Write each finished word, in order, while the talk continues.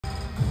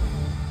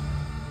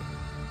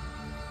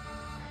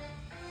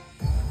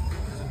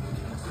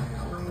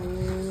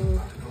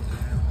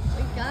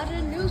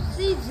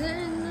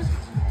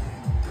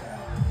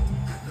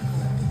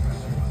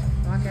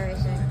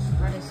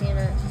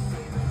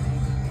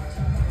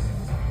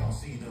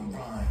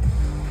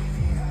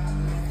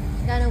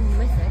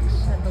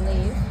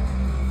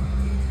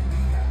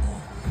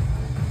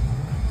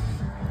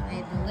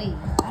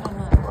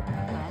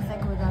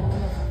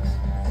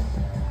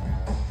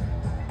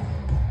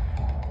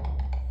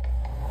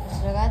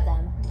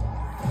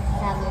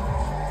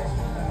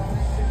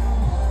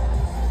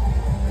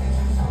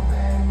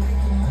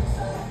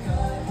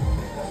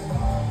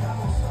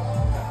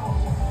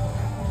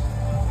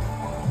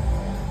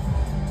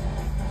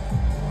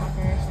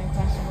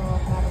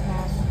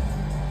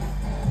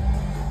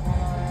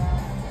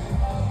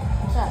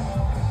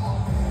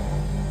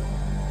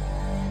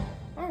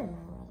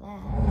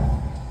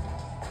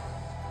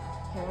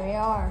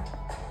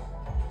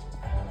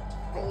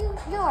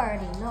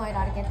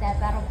that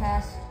battle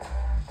pass.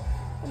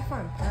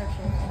 Confirm purchase.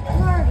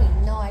 You already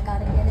know I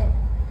gotta get it.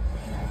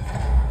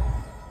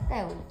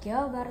 There we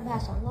go. Battle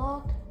pass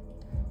unlocked.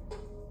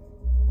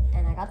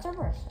 And I got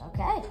Cerberus.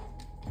 Okay.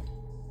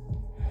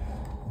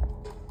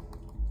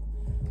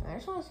 I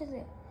just want to see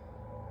the.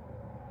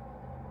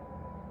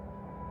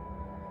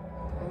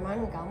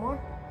 Remind me, got more?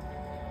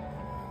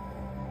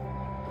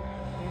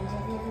 Hands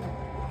at the end.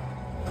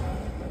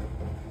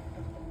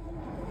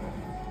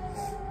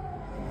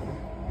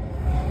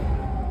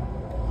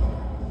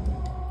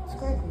 It's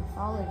great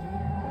mythology.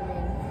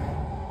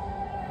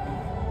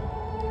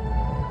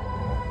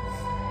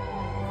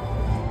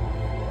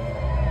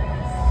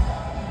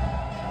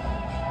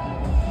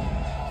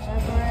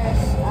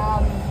 Cerberus,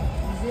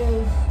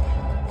 Zeus.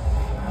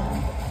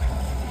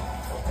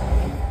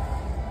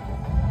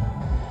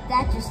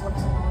 That just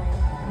looks annoying.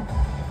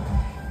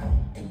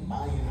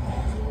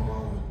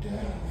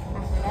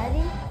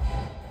 Aphrodite.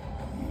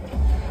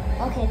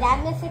 Okay, that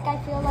mythic I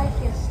feel like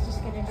is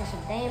just gonna do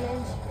some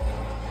damage.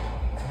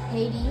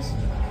 Hades.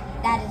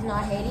 That is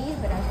not Hades,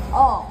 but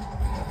oh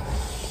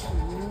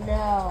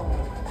no.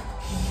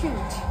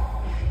 Shoot.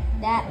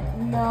 That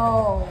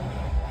no.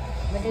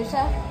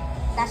 Medusa?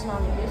 That's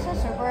not Medusa,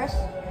 Cerberus.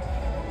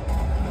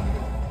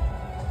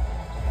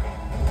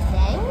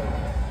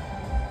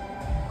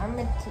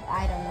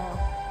 I don't know.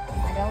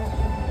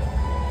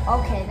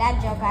 Okay,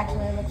 that jump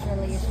actually looks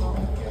really useful.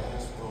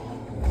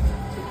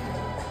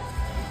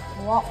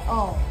 Whoa,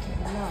 oh,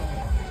 no.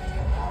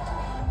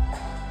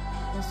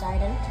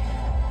 Poseidon.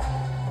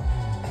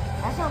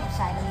 That's not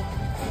Poseidon.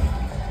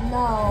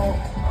 No.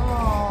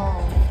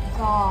 Oh,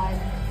 God.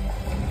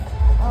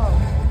 Oh,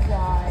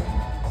 God.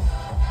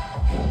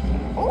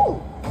 Ooh.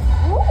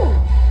 Ooh.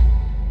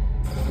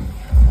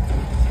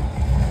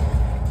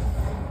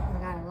 I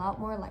got a lot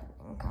more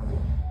lightning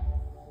coming.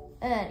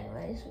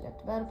 Anyways, we got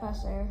the battle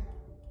pass there.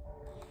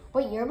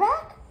 Wait, you're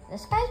back?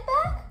 This guy's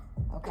back?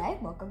 Okay,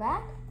 welcome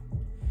back.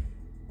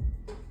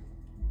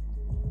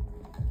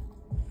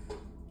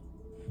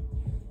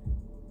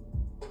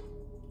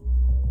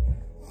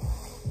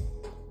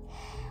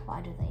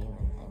 Why do they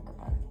even think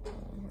about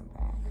bringing him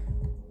back?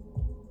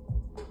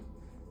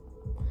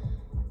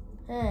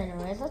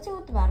 Anyways, let's see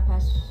what the battle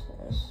pass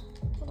is.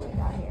 What do we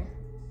got here?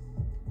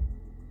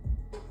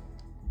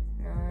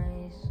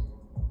 Nice.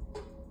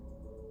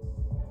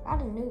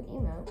 Got a new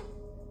emote.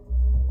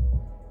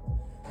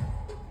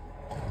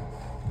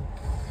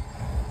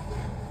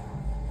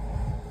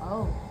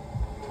 Oh.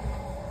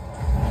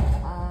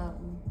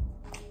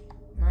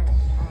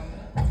 Nice.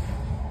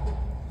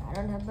 I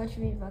don't have much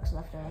V-Bucks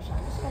left over, so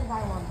I'm just gonna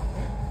buy one of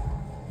them.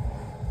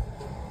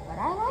 But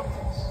I like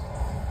this.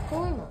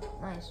 Cool emote.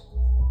 Nice.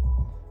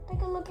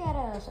 Take a look at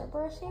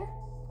Cerberus here.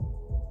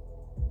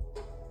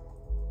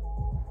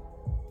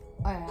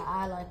 Oh yeah,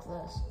 I like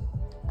this.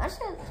 I'm just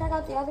gonna check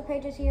out the other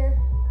pages here.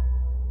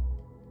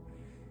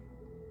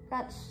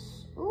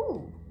 That's,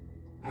 ooh.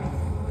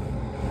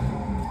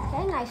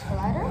 Okay, nice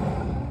glider.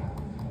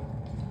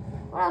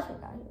 What else we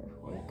got here?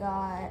 We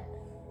got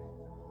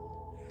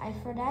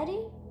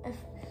Aphrodite.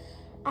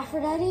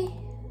 Aphrodite,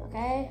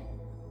 okay.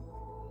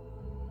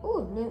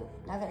 Ooh, new,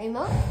 another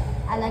emote.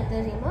 I like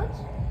those emotes.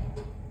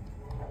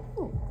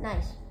 Ooh,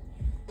 nice.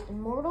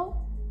 Immortal.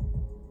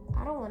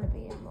 I don't want to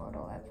be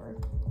immortal ever.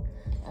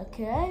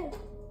 Okay.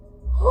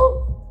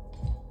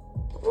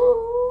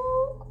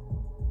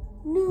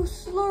 New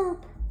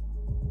slurp.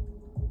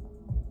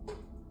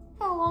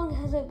 How long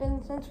has it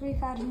been since we've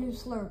had a new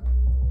slurp?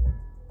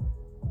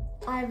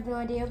 I have no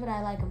idea, but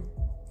I like them.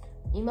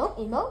 Emote,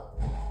 emote.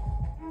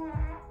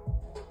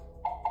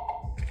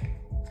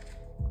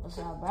 What's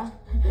up, bro?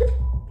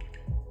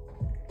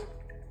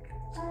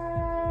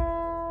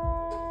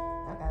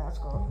 Okay, let's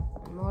go.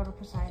 Immortal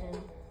Poseidon,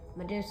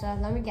 Medusa.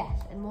 Let me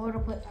guess.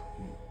 Immortal.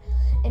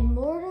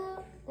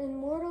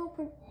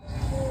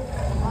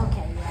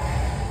 Okay,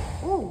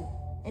 yeah. Ooh,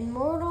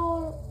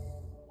 Immortal.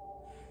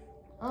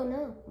 Oh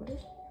no, what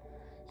is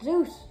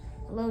Zeus?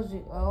 Hello,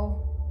 Zeus.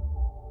 Oh,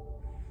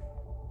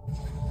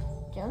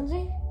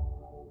 Jonesy.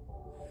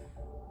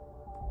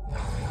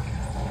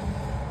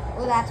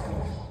 Oh, that's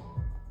cool.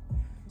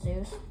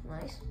 Zeus,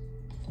 nice.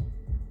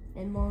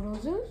 Immortal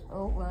Zeus.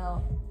 Oh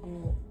well.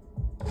 Ooh.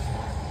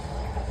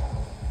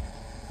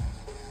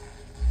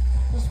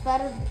 This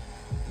better.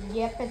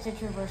 Yep, it's a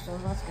traversal.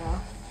 Let's go.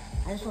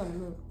 I just want to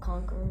move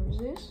Conqueror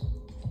Zeus.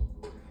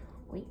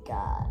 We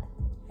got.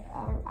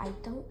 I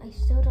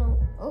still don't.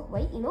 Oh,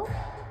 wait, you know?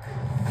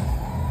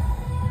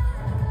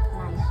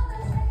 Nice.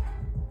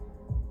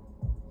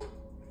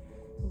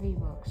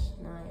 V-Bucks,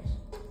 nice.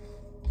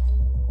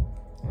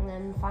 And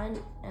then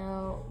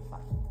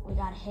we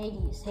got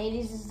Hades.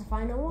 Hades is the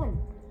final one.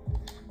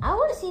 I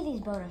want to see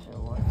these bonus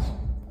rewards.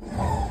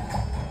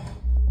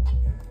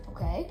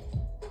 Okay.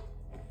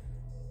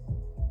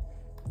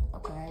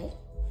 Okay.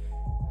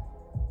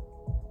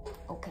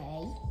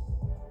 Okay.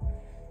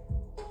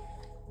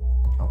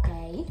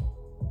 Okay.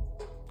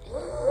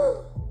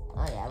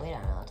 Oh yeah, we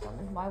don't know what's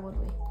coming. Why would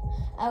we?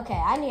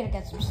 Okay, I need to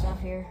get some stuff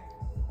here.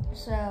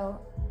 So,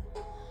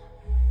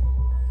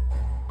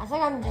 I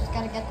think I'm just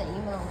gonna get the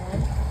emote,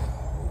 man.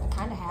 I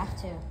kinda have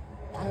to.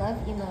 I love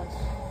emotes.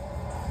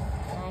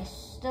 And I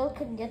still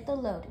can get the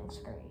loading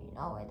screen.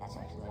 Oh wait, that's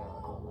actually a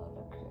really cool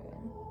loading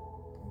screen.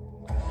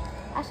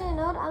 Actually, you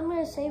know what? I'm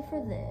gonna save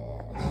for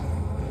this.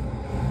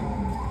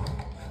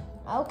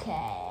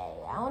 Okay,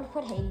 I want to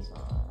put Hades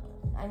on.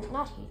 I'm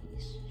not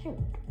Hades. Shoot,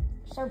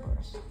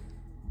 Cerberus.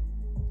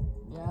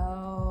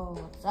 Yo,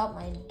 what's up,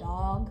 my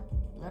dog?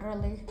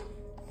 Literally.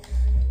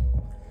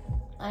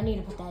 I need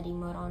to put that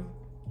emote on.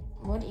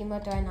 What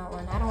emote do I not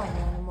want? I don't want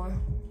it anymore.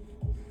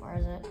 Where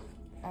is it?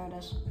 There it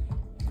is.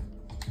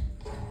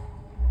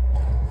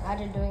 I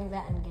did doing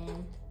that in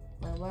game.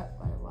 Wait, what?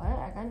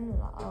 I got new.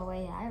 Oh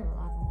wait, I have a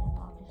lot of new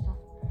lobby stuff.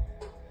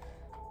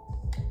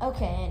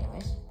 Okay,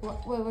 anyways.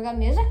 Wait, we got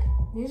music?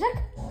 Music?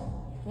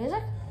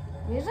 Music?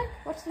 Music?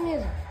 What's the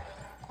music?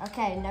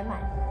 Okay, never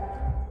mind.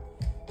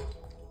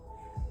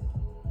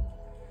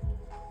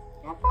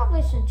 I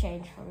probably should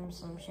change from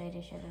some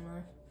shady shit,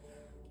 and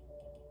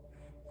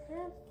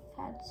I've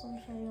had some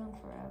shady on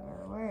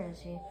forever. Where is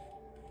he?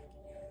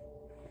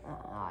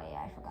 Oh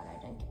yeah, I forgot I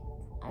didn't.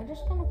 I'm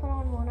just gonna put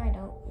on one I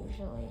don't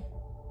usually.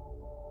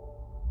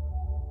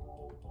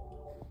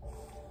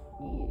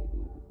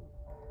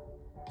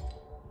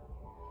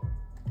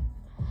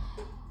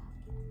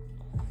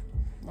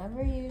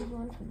 Never used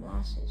one from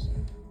last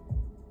season.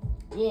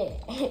 Yeah.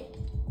 I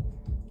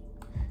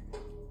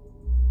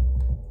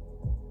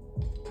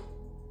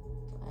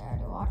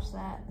already watched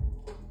that.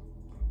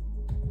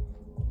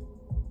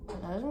 Are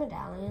those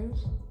medallions?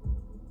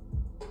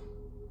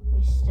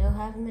 We still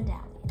have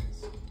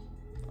medallions,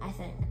 I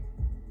think.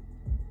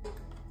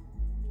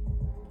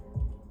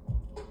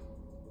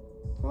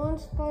 Who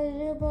wants to play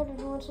zero build and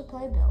who wants to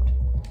play build?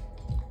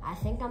 I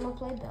think I'm gonna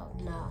play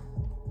build. No.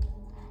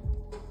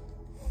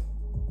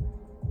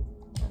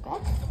 Okay.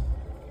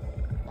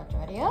 Let's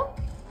ready up.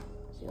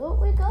 See what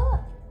we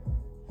got.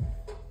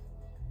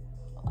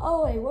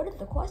 Oh wait, what are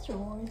the question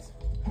words?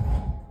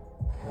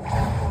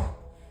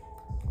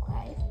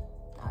 Okay.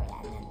 Oh yeah,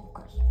 and then of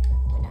course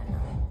we don't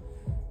know.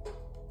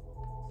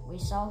 We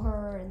saw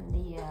her in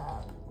the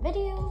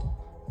video.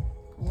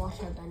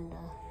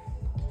 Waterbender.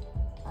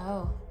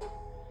 Oh.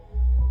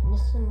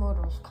 Miss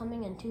Immortals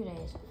coming in 2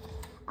 days.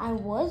 I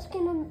was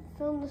gonna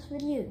film this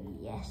video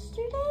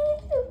yesterday,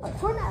 but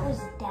Fortnite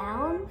was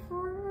down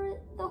for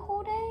the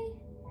whole day.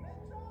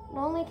 It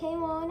only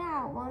came on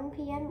at 1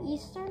 p.m.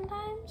 Eastern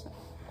time. So,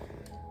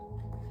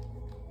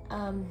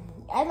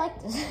 I like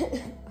this.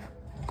 Okay,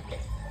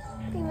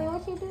 wait,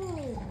 what you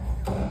doing?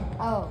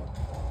 Oh,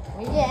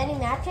 we did any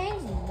map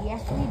change?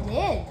 Yes, we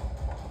did.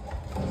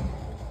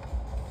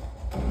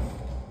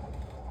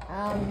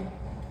 I'm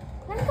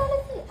gonna go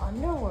to the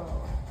underworld.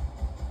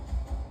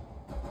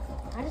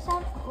 I just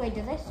have, wait,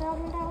 do they still have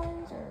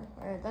medallions or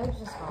are those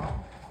just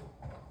gone?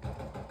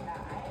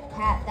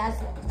 Pat,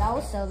 that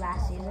was so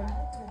last season.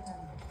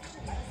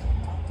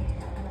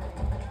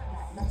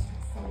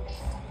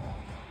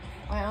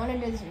 Wait, I want to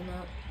do this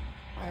map.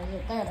 Or is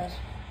it? There it is.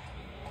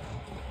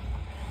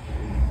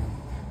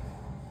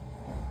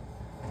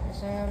 This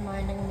is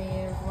reminding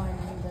me of when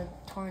the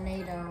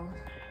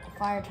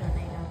fire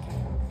tornado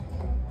came.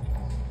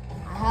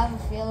 I have a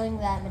feeling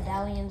that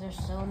medallions are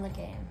still in the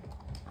game.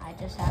 I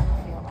just have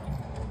a feeling.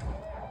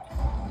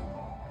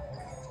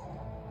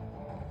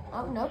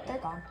 Oh, nope, they're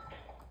gone.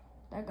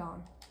 They're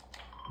gone.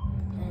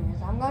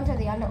 Anyways, I'm going to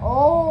the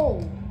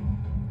Oh!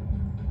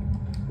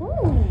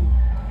 Ooh!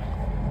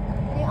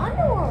 The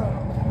underworld!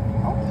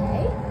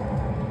 Okay.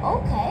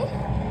 Okay.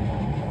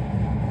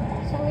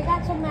 So we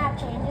got some map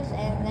changes,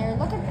 and they're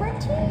looking pretty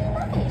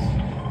nice.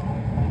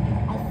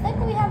 I think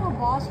we have a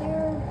boss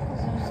here,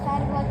 because there's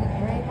kind of like a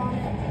grave on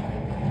it.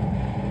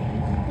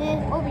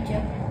 Yeah, we'll be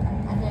chill.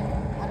 I think.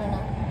 I don't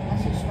know.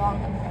 Unless he's strong.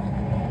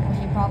 Which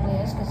he probably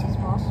is because he's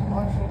boss.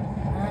 Or if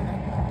I don't know.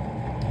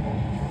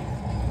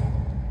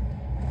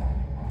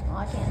 Oh,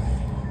 I can't.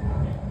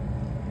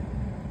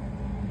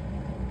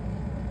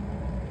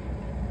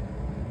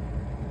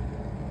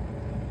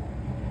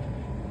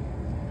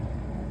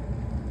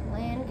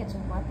 Land, get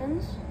some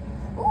weapons.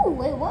 Ooh,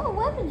 wait, what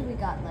weapons we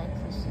got like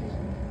this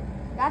season?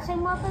 Got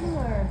some weapons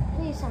or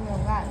please tell me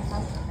we got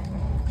something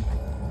different.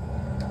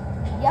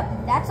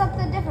 Yep, that's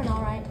something different,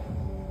 alright.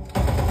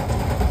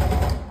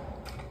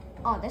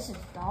 Oh, this is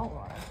doll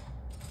water.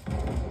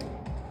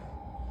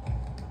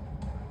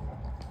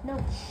 No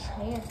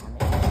chance I'm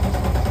in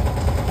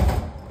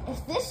this.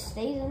 If this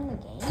stays in the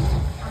game,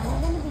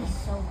 I'm gonna be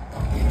so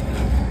bad.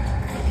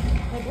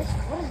 Wait,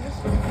 what is this?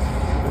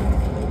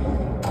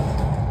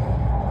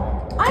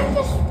 I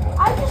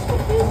just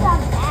confused on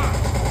that.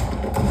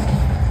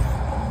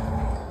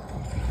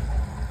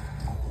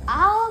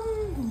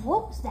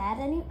 What was that?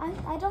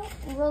 I don't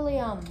really,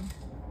 I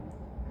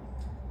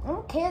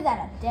don't care that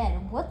I'm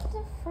dead. What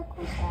the frick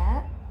was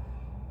that?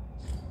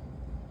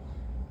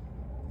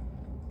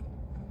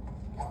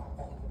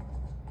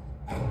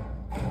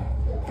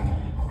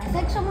 I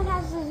think someone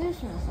has the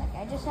Zeus mask. Like,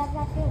 I just have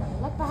that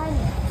feeling. Look behind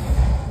me.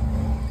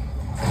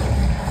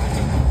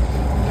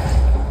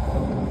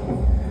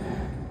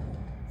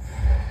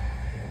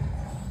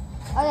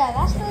 Oh yeah,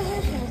 that's the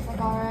Zeus mythic,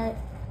 alright.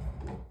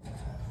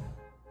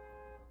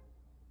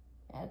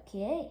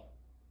 Okay.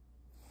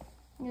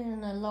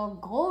 Using a little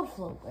gold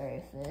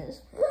floatberry fizz.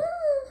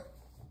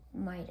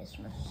 Midas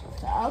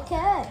mythic.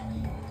 Okay.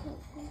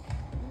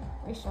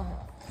 Restore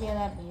health. Yeah,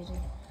 that'd be easy.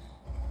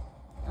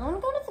 I wanna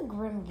go to the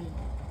Grim Gate.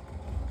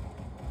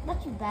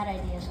 That's a bad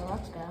idea, so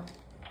let's go.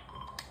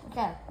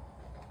 Okay.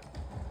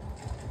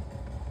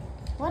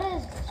 What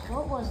is this?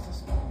 What was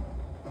this again?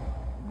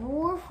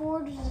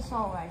 Warforged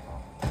assault rifle.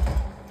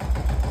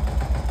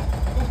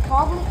 There's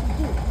probably...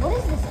 Dude, what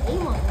is this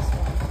aim on this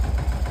thing?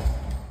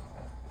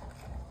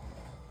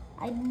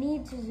 I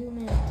need to zoom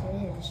in to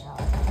hit a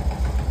shot.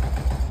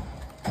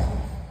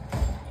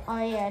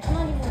 Oh yeah, it's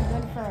not even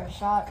good for a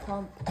shot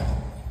pump.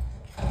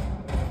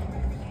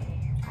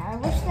 I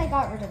wish they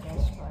got rid of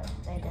this, but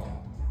they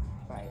didn't.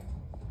 Right.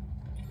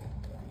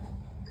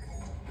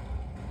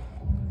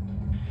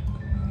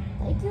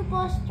 Thank you,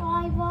 bus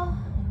driver.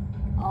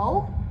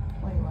 Oh,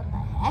 wait, what the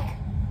heck?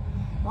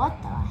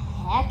 What the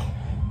heck?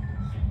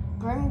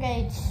 Grim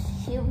Gates,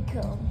 here we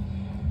come.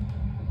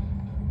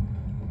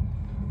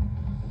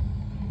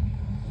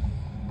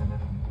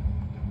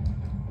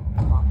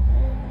 Come on.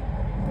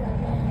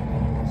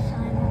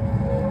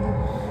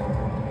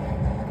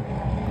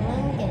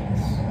 Grim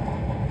Gates.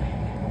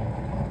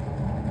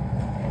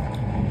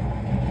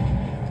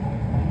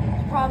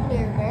 It's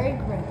probably very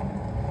grim.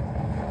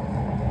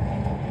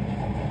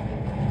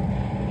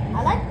 I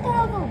like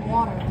how the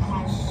water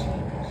has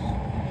changed.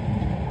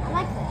 I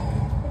like that. It's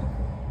pretty cool.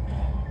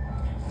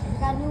 We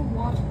got new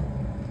water.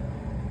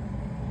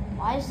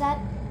 Why is that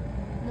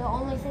the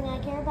only thing I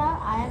care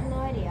about? I have no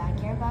idea. I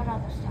care about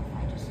other stuff.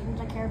 I just seem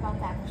to care about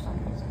that for some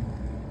reason.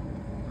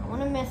 I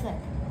want a mythic.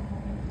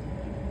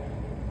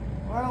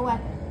 Or a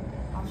weapon.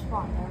 I'll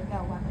spawn. There we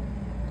go, weapon.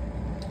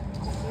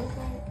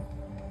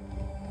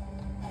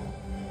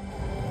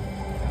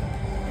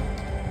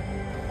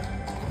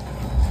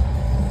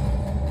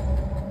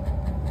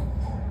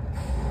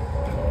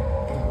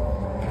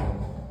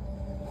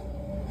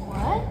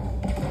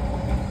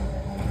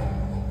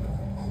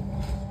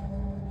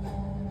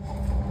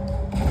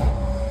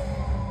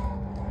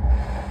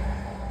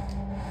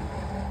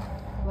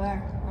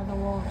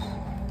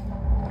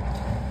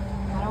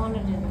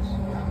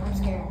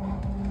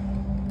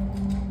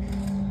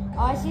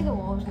 Oh, I see the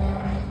wolves now.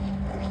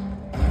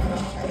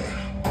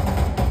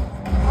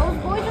 Those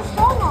boys are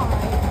strong, all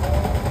right.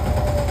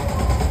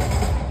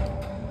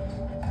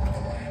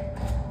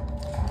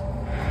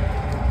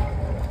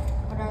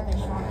 But are they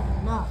strong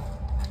enough?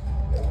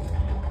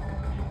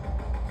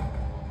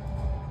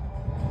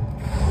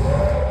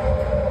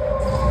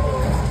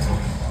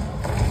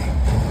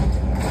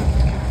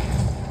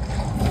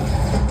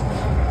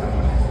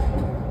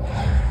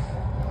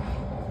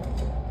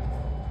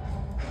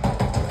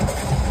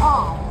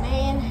 Oh,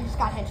 man, I just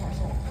got hit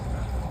yourself.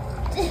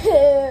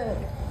 Dude,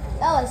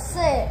 that was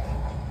sick.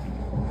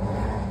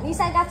 At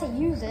least I got to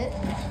use it.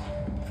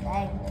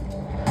 Dang.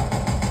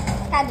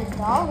 Kind of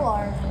dog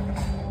water.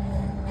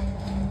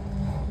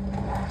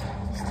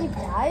 Just keep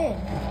dying.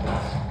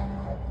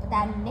 But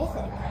that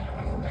mythic,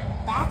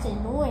 that's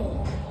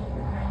annoying.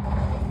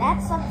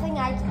 That's something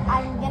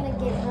I'm gonna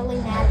get really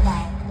mad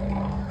about.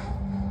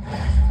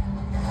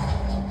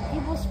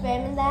 People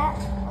spamming that,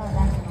 oh,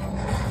 that's annoying.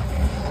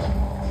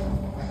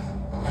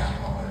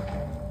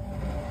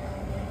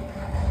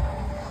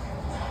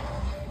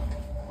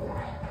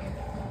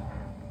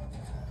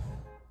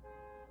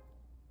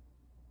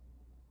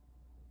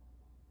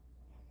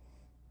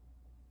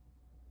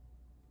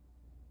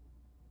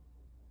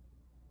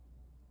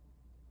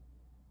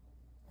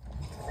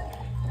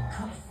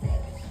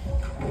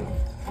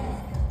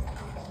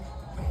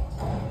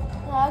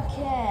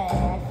 Okay,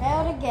 I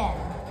failed again.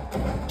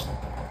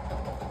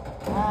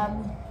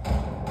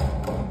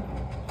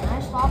 Can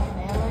I stop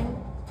failing?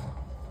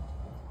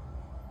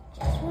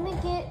 Just want to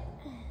get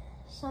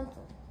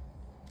something.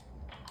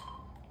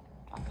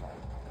 Drop that.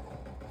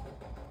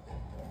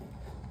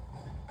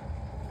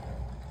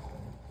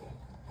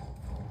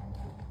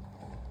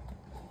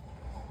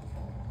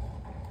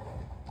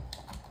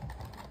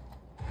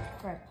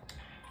 Perfect.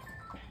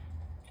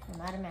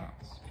 I'm out of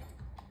mats.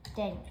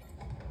 Dang it.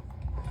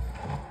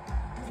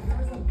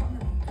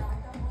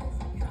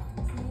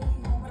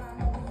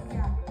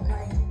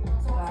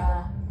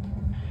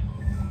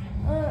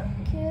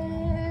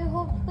 Okay,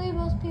 hopefully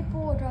most people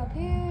will drop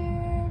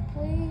here,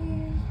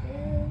 please.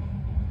 Yeah.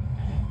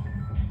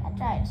 That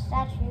giant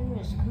statue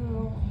is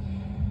cool.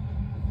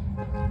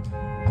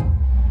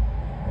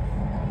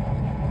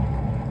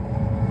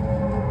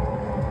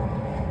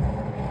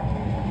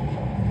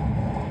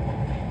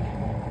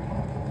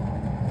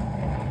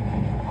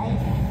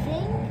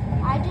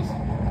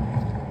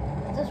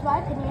 That's my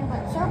opinion,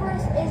 but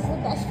Cerberus is the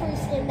best free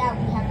skin that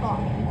we have got.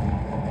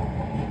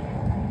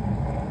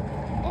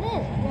 It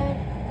is good.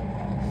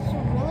 It's a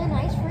really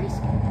nice free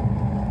skin.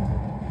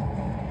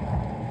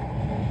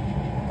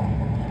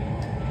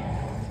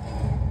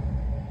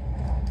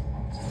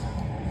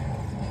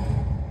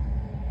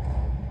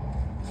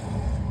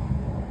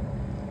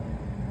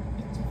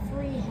 It's a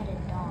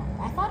three-headed dog.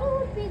 I thought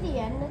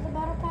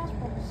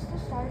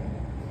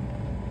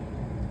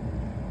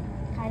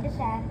kind of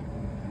sad.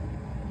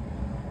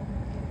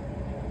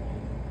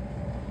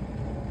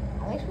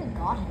 At least we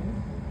got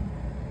him.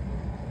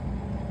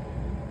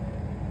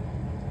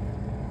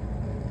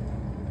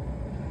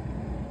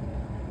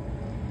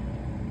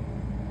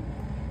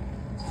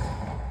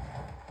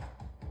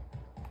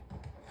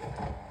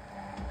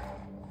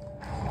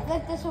 I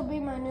think this will be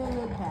my new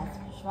loot path.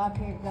 Swap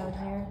here, go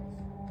here.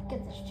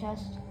 Get this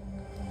chest.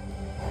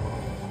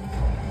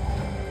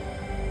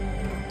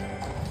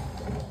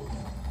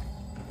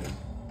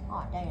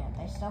 Oh dang it,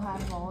 they still have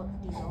these old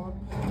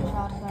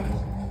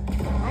shotguns.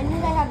 I knew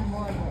they had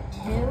one, but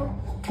two?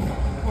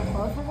 For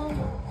both of them?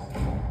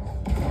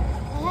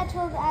 They had to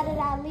have added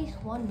at least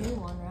one new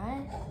one,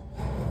 right?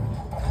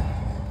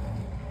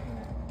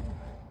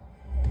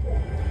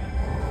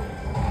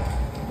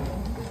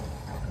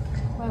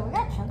 Wait, we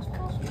got chunks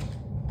pills?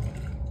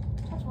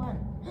 Since when?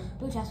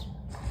 Blue chest.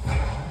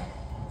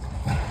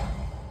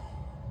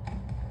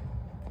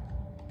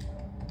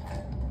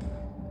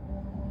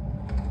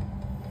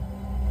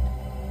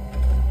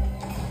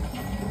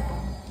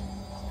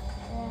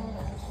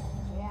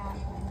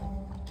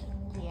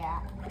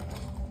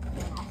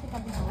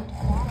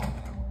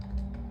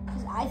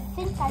 I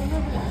think I know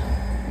it.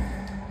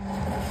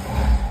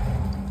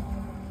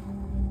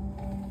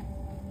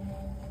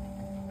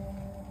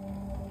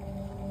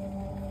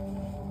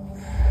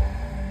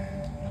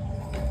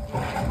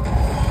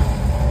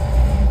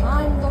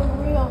 I'm the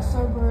real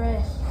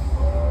Cerberus.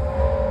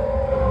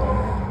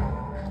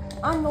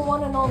 I'm the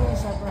one and only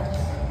Cerberus.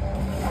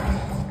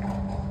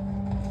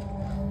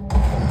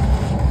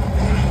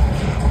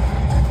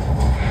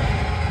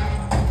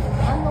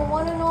 I'm the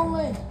one and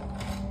only.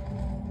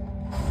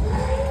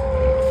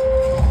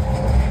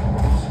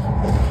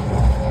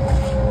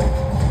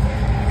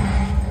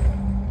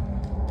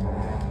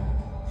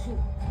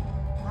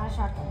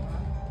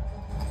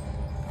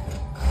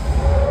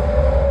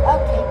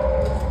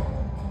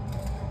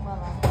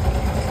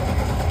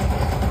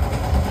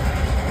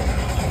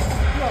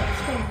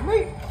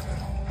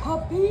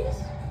 Puppies?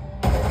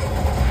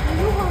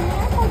 You want me? I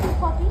called you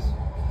puppies.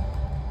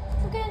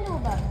 What you gonna do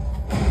about it?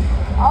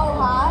 Oh,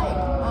 hi.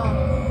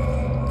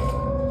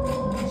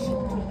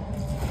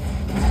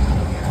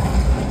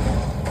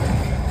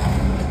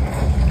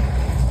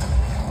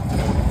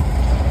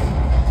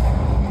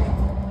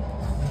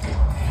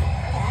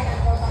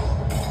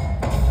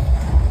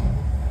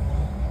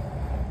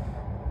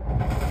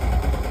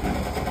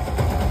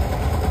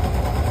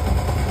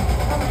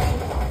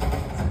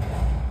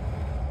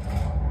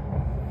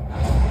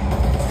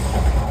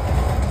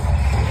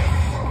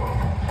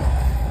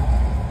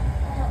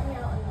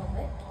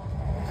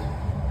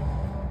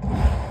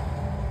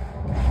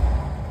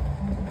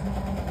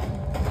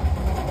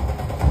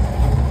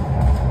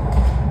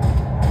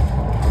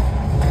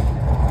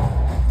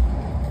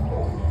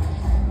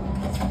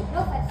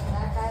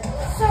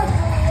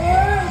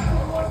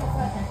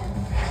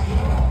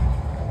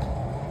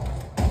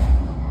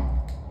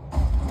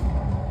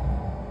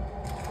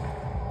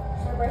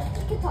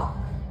 We can talk.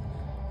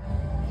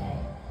 Okay.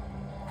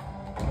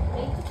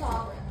 We need to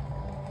talk.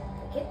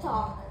 We can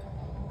talk.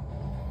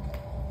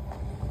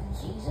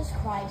 Jesus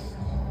Christ.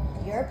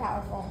 You're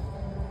powerful.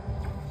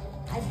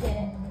 I get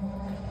it.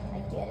 I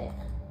get it.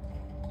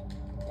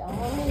 Don't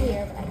want me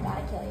here, but I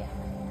gotta kill you.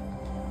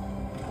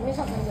 Give me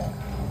something good.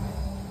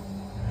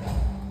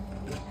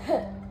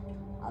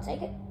 I'll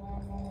take it.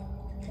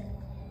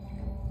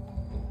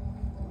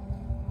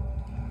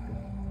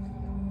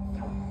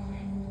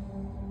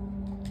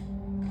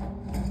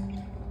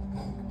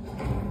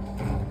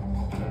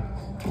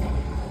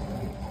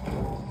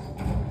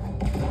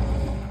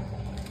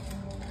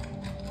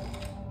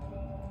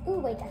 Ooh,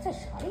 wait, that's a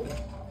shotty?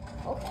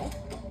 Okay.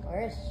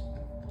 Where is...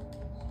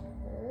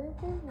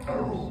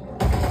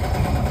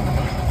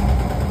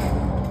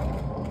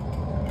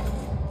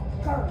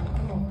 Carmen,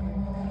 come over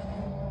here.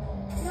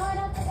 No, I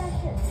don't think I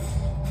should.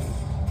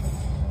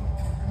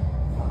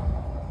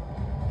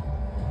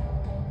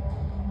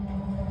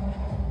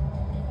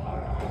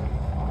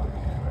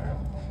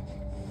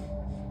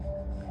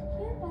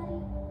 Here, buddy.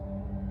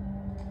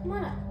 Come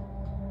on up.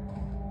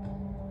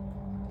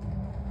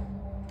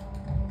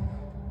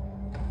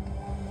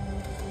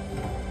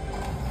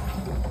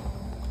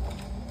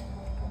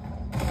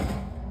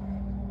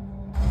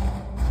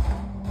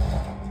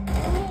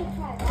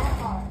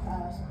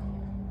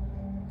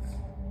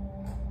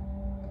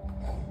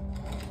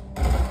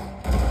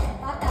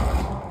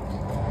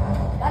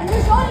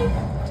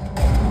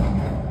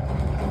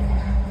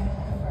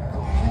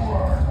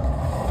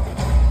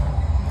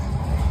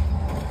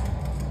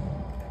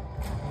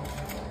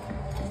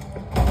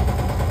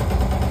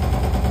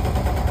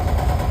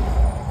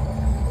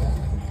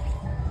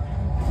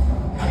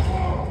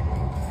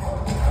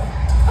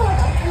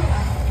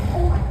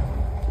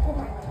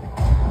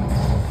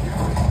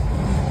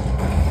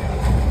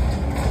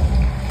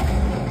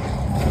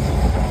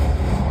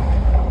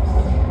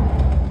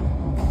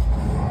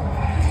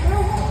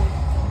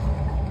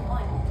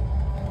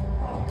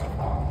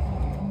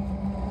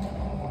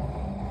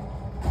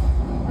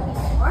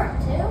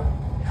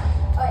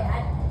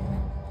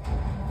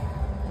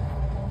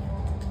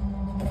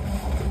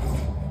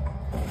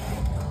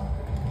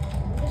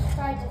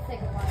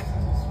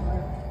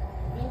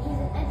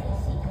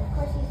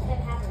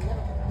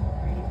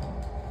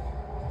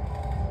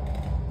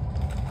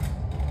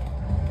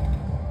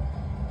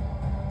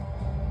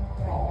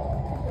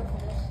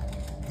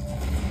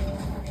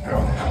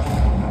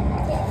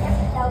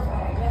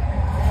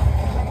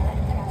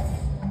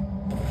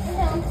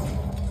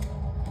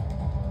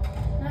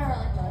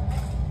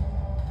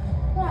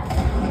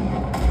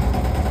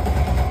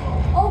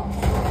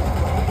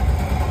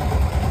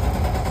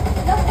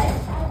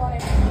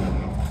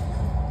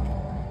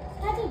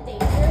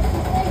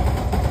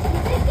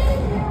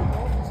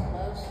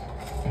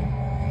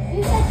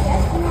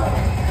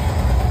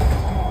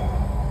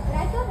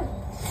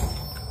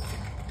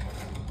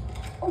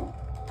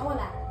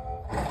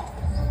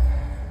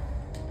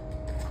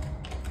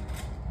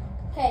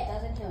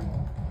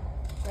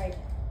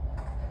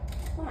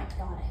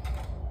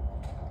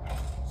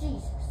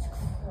 Jesus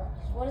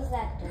Christ, what does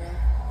that do?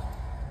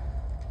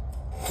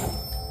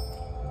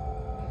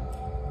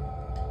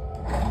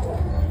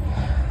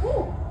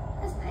 Ooh,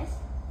 that's nice.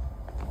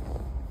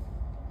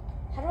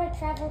 How do I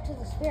travel to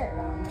the spirit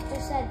realm? It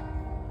just said...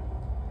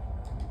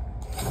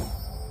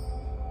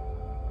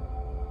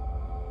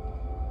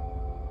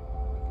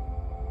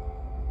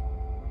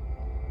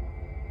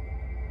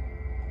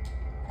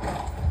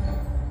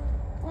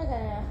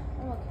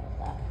 I'm okay with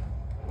that.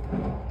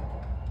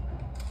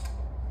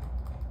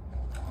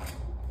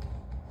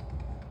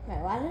 Wait,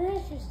 why didn't I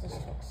choose this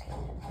to escape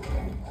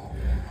him?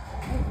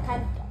 I'm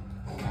kind of dumb.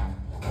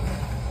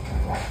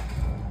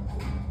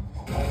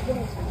 Give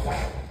me some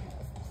shit.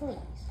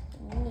 Please.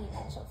 I need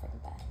it so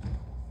freaking bad.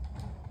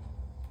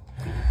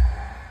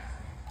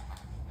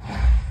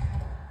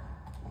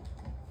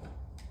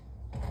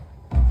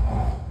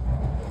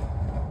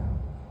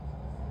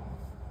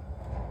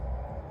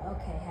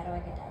 Okay, how do I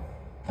get down?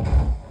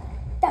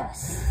 That was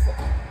sick. I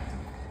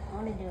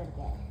want to do it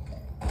again.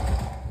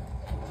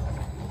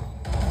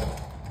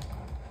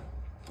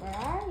 Where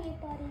are you,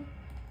 buddy?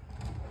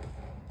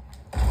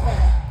 There you go.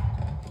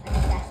 I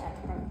dashed out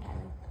from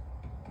time.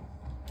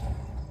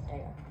 There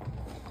you go.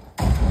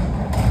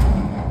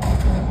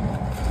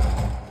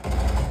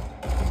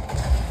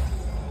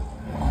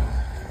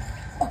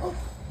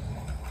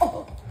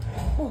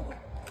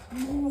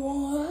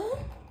 What?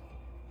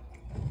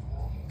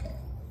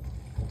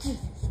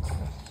 Jesus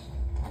Christ.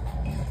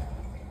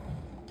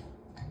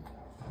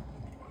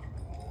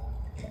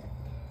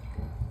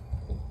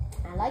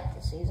 I like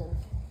this season.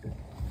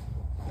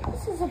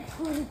 This is a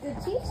pretty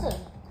good season.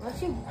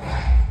 Once you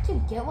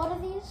get one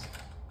of these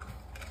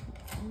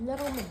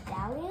little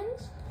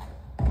medallions,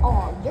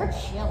 oh, you're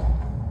chilling.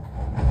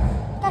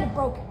 Got it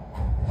broken.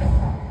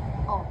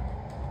 Oh.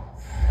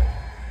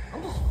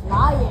 I'm just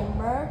flying,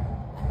 bro.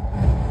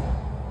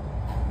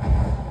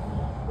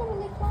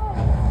 Literally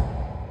flying.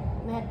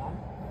 Man,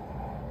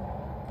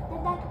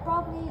 then that could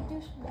probably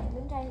do some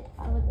damage,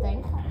 I would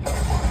think.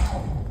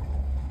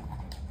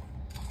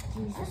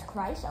 Jesus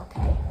Christ,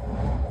 okay.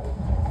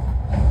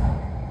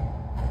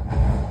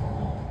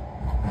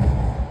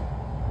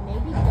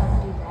 Maybe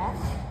don't do that.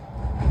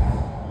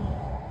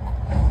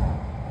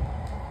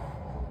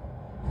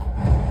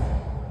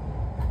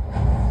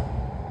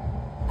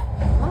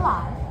 I'm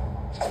alive.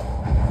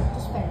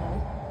 Just barely.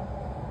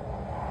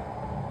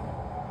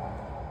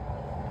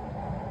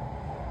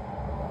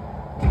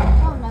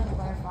 Oh, I'm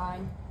everywhere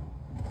flying.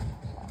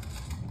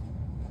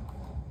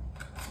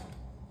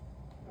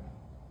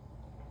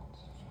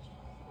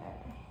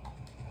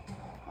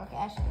 Okay, I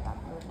should get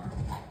good now.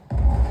 I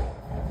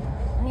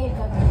need to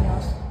go to the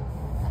hills.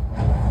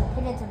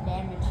 He did some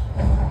damage.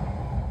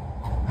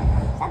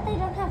 Sad they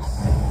don't have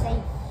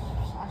safe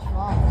slash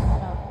walls. I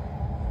don't.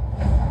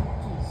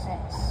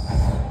 Jesus.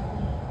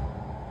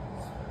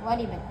 What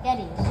even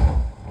Gettys?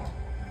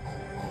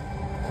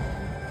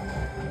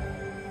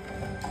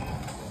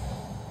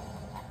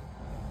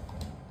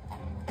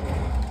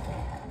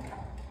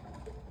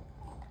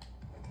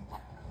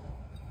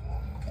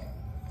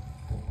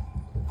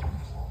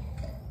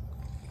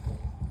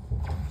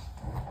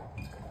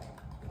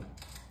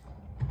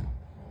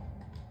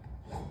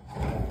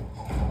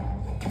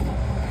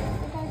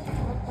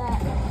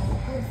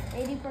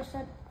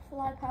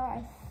 Fly power, I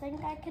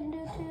think I can do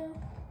too.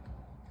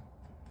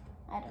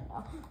 I don't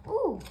know.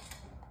 Ooh,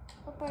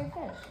 Slippery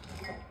fish.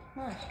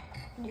 Nice.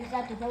 Use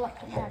that to heal up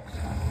to max.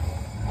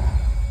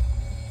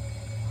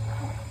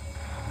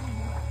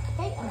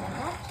 Okay, and then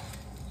that.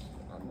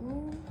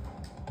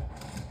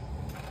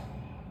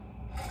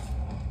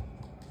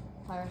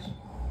 Fires.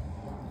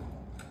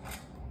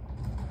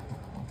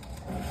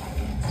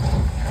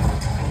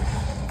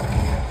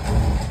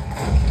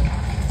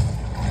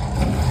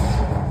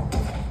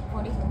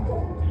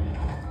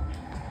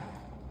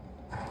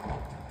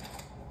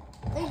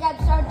 I'm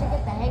starting to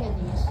get the hang of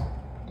these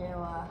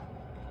new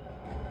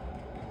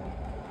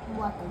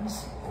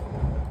weapons.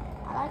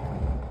 I like them.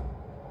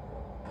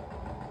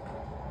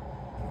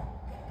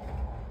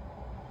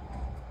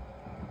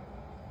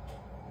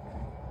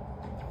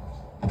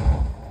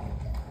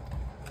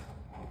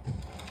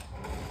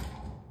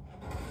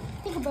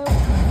 Think about it.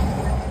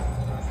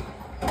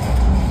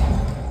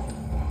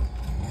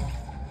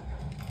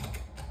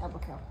 Double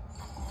kill.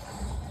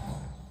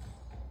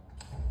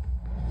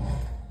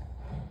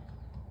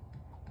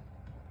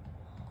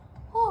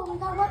 Oh, we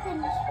got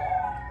weapons.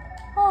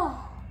 Oh,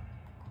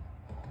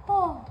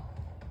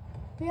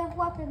 we have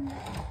weapons.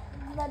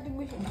 That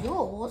we should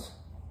use.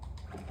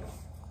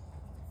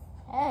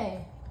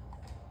 Hey,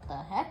 the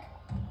heck?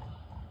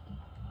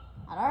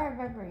 I don't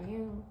remember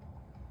you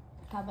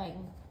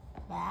coming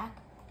back,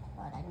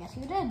 but I guess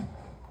you did.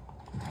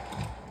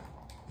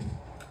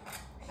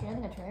 Was she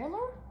in the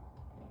trailer?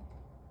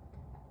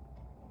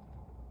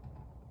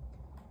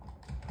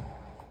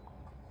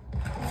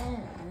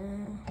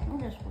 I'm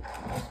just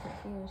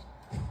confused.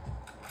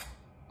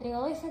 The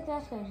only thing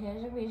that's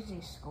confusing me is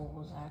these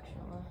skulls,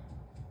 actually.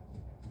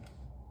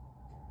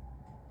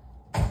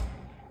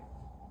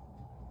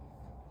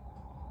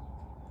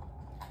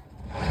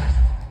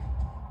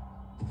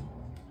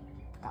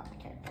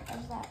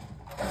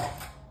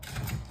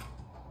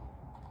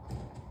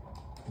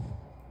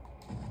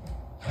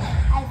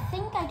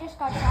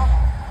 got shot at.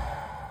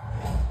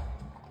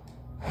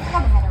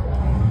 Come ahead over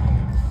here.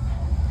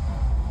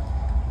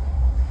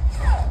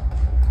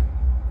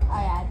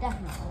 Oh yeah,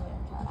 definitely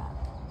getting shot at.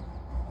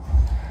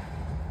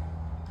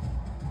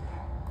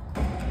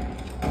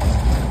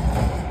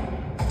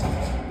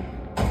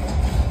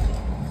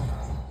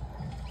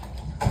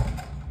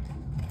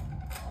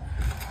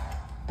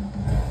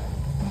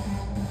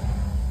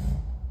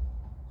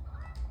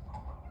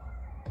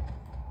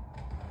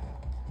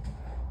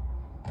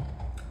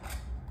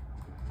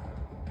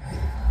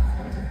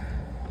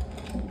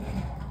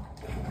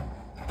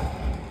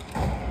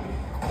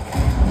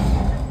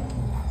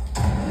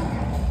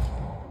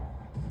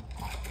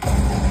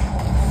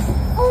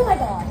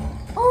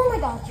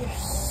 You're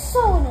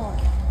so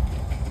annoying.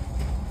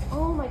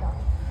 Oh my god.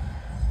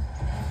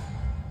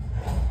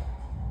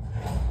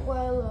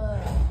 Well,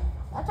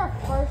 that's our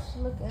first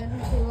look into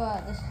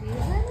the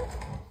season.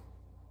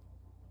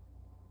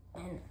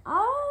 And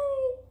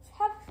I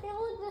have a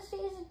feeling this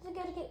season's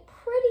gonna get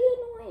pretty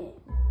annoying.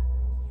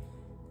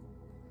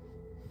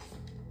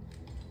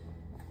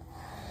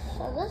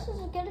 So this is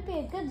gonna be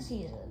a good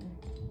season.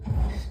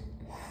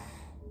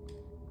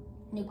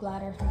 New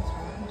glider.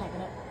 I'm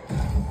taking it.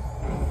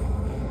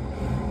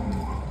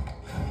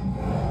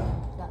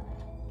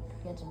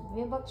 Get some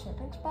V-Bucks for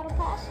Pix Battle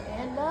Pass,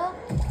 and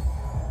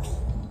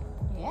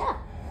yeah.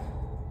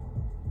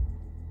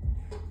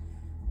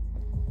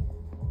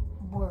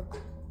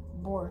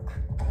 Bork.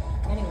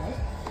 Anyways,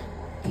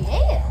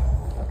 yeah.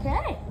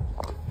 Okay.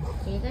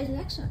 See you guys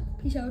next time.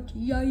 Peace out.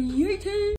 Yay.